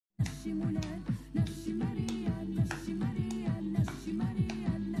Nasci mulher, nasci Maria, nasci Maria, nasci Maria,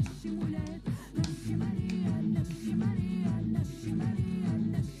 nasci mulher, nasci Maria, nasci Maria, nasci Maria,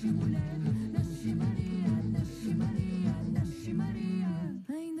 nasci mulher, nasci Maria, nasci Maria, nasci Maria.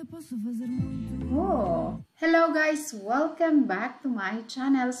 Ainda posso fazer muito. Oh, hello guys, welcome back to my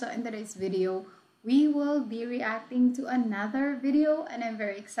channel. So in today's video, we will be reacting to another video and I'm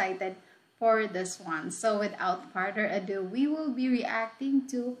very excited for this one. So without further ado, we will be reacting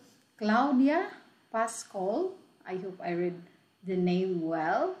to Cláudia Pascoal. I hope I read the name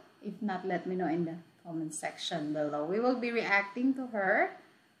well. If not, let me know in the comment section below. We will be reacting to her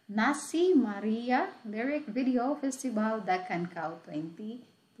Nasci Maria lyric video Festival da Canção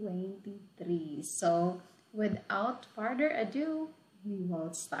 2023. So without further ado, we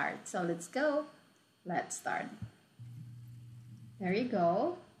will start. So let's go. Let's start. There you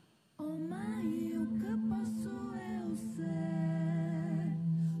go. Oh mãe, o que posso eu ser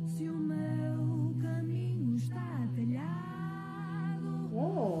se o meu caminho está telhado?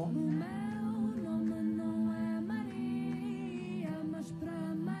 Whoa. O meu nome não é Maria, mas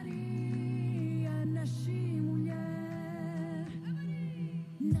para Maria nasci mulher.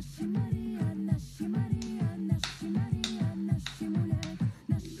 Nasci Maria, nasci Maria, nasci Maria, nasci mulher.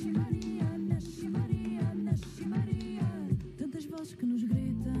 Nasci Maria, nasci Maria, nasci Maria. Tantas vozes que nos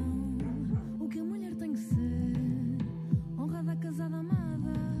gritam.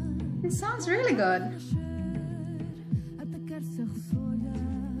 It sounds really good.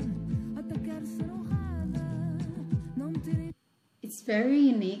 It's very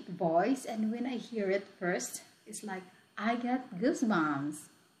unique voice, and when I hear it first, it's like I get goosebumps.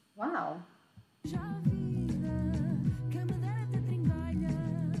 Wow.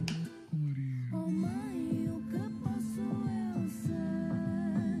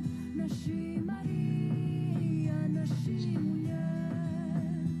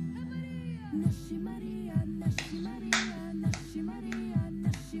 Nasci Maria, nasci Maria, nasci Maria,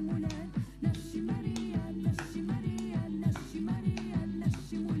 nasci mulher. Nasci Maria, nasci Maria, nasci Maria,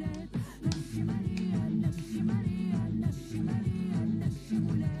 nasci mulher. Nasci Maria, nasci Maria, nasci Maria, nasci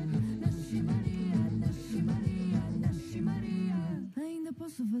mulher. Nasci Maria, nasci Maria, nasci Maria. Ainda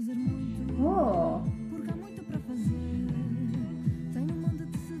posso fazer muito, porque há muito para fazer. Tenho um monte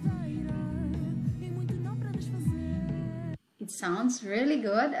de cedeira e muito não para desfazer. It sounds really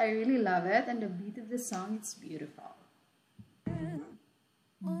good. I really love it, and the beat of the song is beautiful.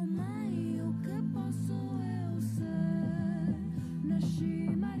 Oh mãe, o que posso eu ser? Nasci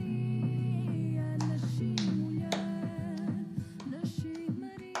Maria, nasci mulher. Nasci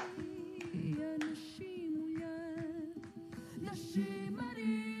Maria, nasci mulher. Nasci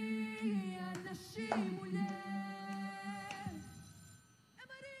Maria, nasci mulher.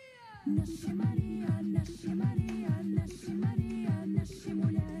 Nasci Maria, nasci Maria, nasci Maria, nasci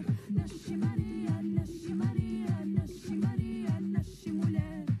mulher. Nasci Maria, nasci Maria, nasci Maria, nasci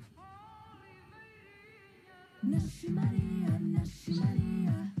mulher. Nasci Maria, nasci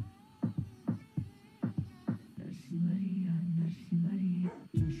Maria. Nasci Maria, nasci Maria.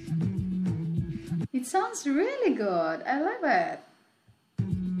 It sounds really good. I love it.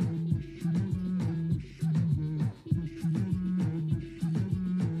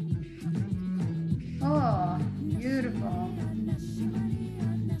 Oh, beautiful.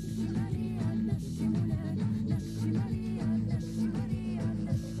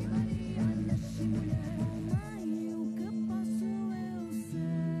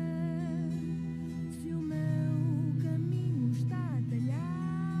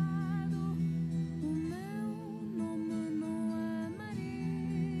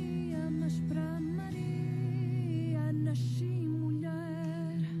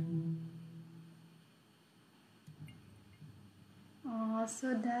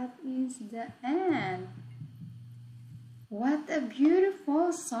 So that is the end. What a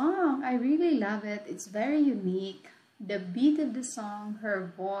beautiful song. I really love it. It's very unique. The beat of the song,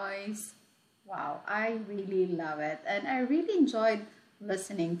 her voice. Wow, I really love it. And I really enjoyed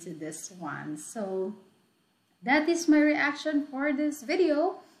listening to this one. So that is my reaction for this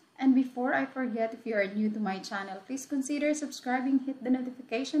video. And before I forget, if you are new to my channel, please consider subscribing, hit the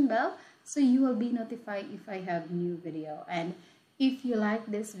notification bell so you will be notified if I have new video. And if you like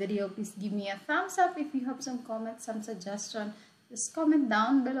this video, please give me a thumbs up. If you have some comments, some suggestion, just comment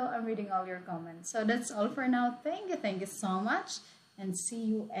down below. I'm reading all your comments. So that's all for now. Thank you so much, and see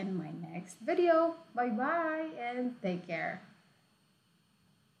you in my next video. Bye bye and take care.